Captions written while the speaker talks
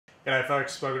G'day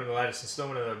folks, welcome to the latest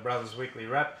instalment of the Brothers Weekly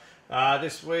Wrap.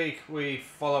 This week we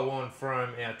follow on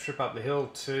from our trip up the hill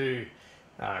to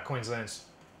Queensland's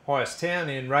highest town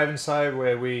in Ravenshoe,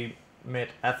 where we met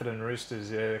Atherton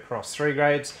Roosters across 3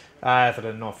 grades.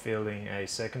 Atherton not fielding a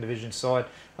second division side.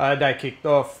 Day kicked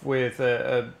off with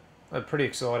a pretty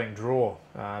exciting draw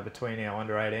between our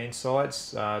under-18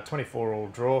 sides, 24-all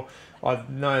draw. I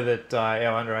know that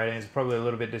our under-18s are probably a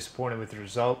little bit disappointed with the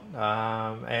result,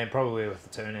 and probably with the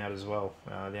turnout as well.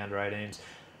 The under-18s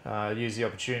used the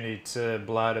opportunity to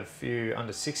blood a few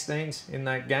under-16s in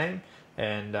that game,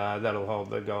 and that'll hold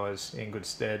the guys in good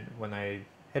stead when they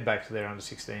head back to their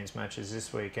under-16s matches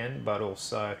this weekend, but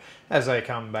also as they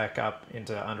come back up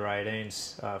into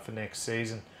under-18s for next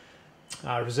season.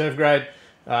 Reserve grade,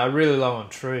 really low on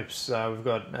troops. We've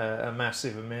got a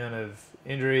massive amount of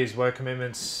injuries, work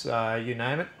commitments, you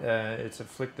name it. It's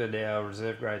afflicted our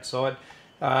reserve grade side.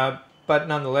 But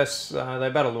nonetheless, they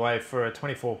battled away for a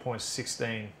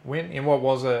 24-16 win in what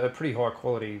was a pretty high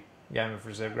quality game of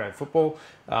reserve grade football.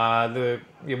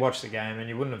 You watched the game and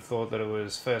you wouldn't have thought that it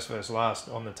was first versus last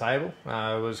on the table.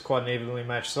 It was quite an evenly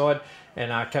matched side, and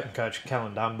captain coach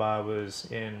Callan Dunbar was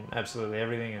in absolutely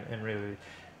everything and really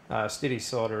steadied his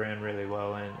side around really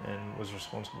well and was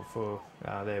responsible for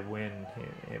their win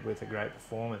with a great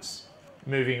performance.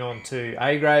 Moving on to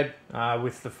A grade,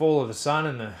 with the fall of the sun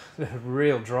and the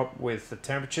real drop with the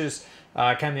temperatures,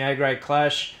 came the A grade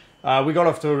clash. We got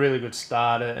off to a really good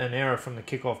start. An error from the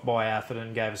kickoff by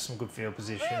Atherton gave us some good field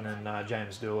position, and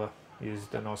James Dooler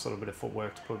used a nice little bit of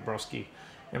footwork to put Broski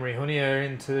emery-hunia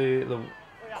into the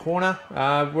corner.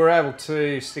 We were able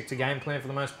to stick to game plan for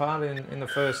the most part in the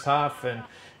first half, and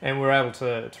we were able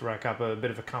to rack up a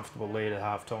bit of a comfortable lead at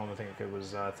half time. I think it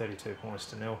was 32 points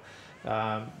to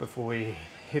 0 before we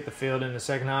hit the field in the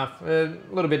second half. A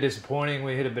little bit disappointing.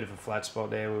 We hit a bit of a flat spot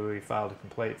there where we failed to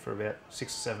complete for about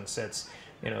 6 or 7 sets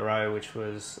in a row, which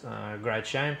was a great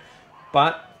shame.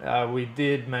 But we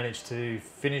did manage to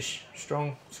finish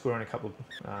strong, scoring a couple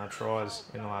of tries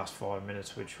in the last 5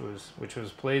 minutes, which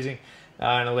was pleasing,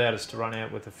 and allowed us to run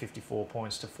out with a 54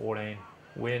 points to 14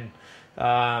 win.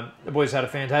 The boys had a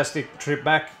fantastic trip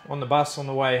back on the bus on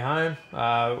the way home.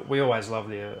 We always love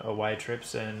the away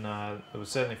trips, and it was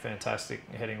certainly fantastic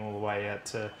heading all the way out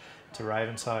to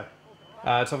Ravenshoe.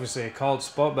 It's obviously a cold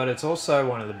spot, but it's also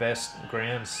one of the best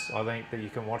grounds, I think, that you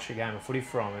can watch a game of footy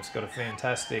from. It's got a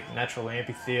fantastic natural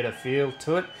amphitheatre feel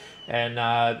to it, and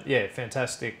yeah,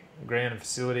 fantastic ground and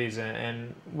facilities,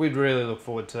 and we'd really look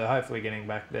forward to hopefully getting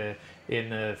back there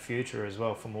in the future as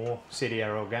well for more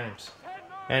CDRL games.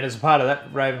 And as a part of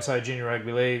that, Ravenshoe Junior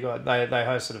Rugby League, they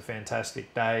hosted a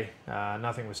fantastic day.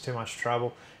 Nothing was too much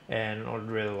trouble, and I'd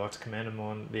really like to commend them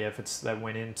on the efforts that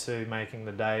went into making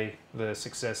the day the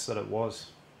success that it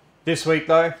was. This week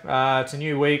though, it's a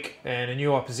new week and a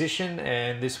new opposition,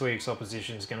 and this week's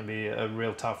opposition is going to be a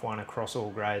real tough one across all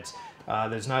grades.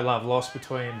 There's no love lost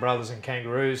between Brothers and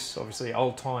Kangaroos, obviously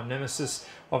old-time nemesis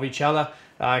of each other.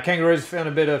 Kangaroos found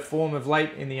a bit of form of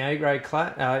late in the A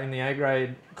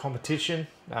grade competition.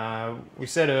 We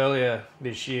said earlier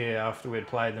this year, after we'd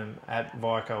played them at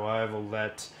Vico Oval,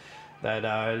 that it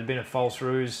had been a false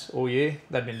ruse all year.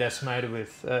 They'd been decimated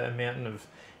with a mountain of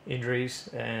injuries,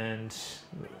 and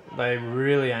they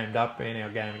really aimed up in our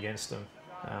game against them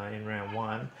in round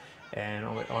 1. And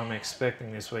I'm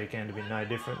expecting this weekend to be no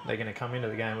different. They're going to come into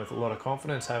the game with a lot of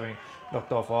confidence, having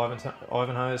knocked off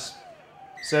Ivanhoe's.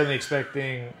 Certainly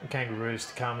expecting Kangaroos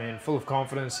to come in full of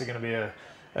confidence. They're going to be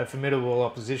a formidable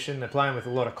opposition. They're playing with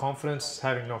a lot of confidence,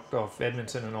 having knocked off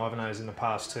Edmonton and Ivanhoe's in the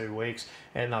past 2 weeks,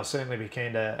 and they'll certainly be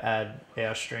keen to add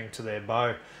our string to their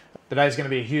bow. Today's going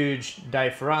to be a huge day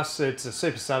for us. It's a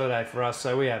Super Saturday for us,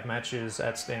 so we have matches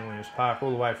at Stan Williams Park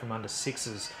all the way from under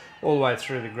 6s all the way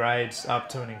through the grades up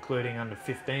to and including under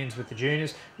 15s with the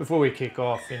juniors before we kick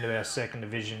off into our second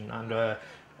division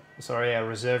our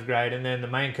reserve grade, and then the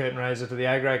main curtain raiser to the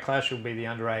A grade clash will be the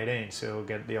under 18s, so we'll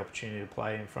get the opportunity to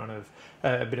play in front of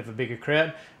a bit of a bigger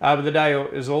crowd. But the day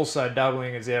is also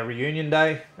doubling as our reunion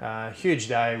day, huge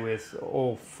day with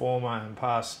all former and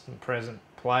past and present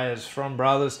players from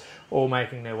Brothers all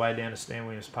making their way down to Stan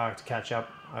Williams Park to catch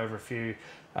up over a few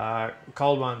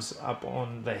cold ones up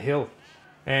on the hill.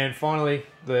 And finally,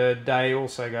 the day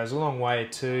also goes a long way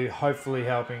to hopefully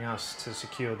helping us to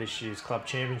secure this year's club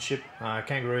championship.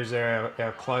 Kangaroos are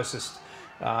our closest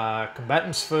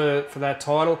combatants for that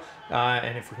title,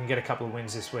 and if we can get a couple of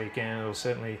wins this weekend, it'll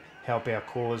certainly help our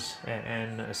cause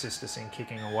and assist us in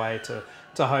kicking away to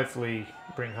hopefully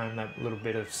bring home that little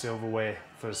bit of silverware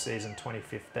for season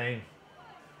 2015.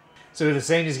 So with the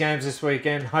seniors games this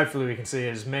weekend, hopefully we can see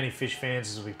as many Fish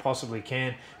fans as we possibly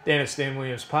can down at Stan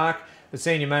Williams Park. The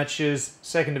senior matches,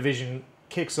 second division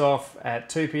kicks off at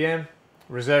 2 p.m,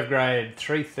 reserve grade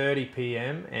 3:30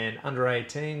 p.m, and under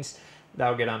 18s,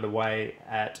 they'll get underway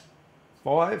at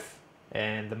 5.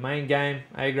 And the main game,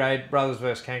 A grade, Brothers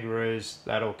vs Kangaroos,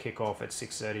 that'll kick off at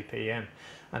 6:30 p.m.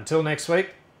 Until next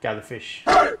week, go the fish.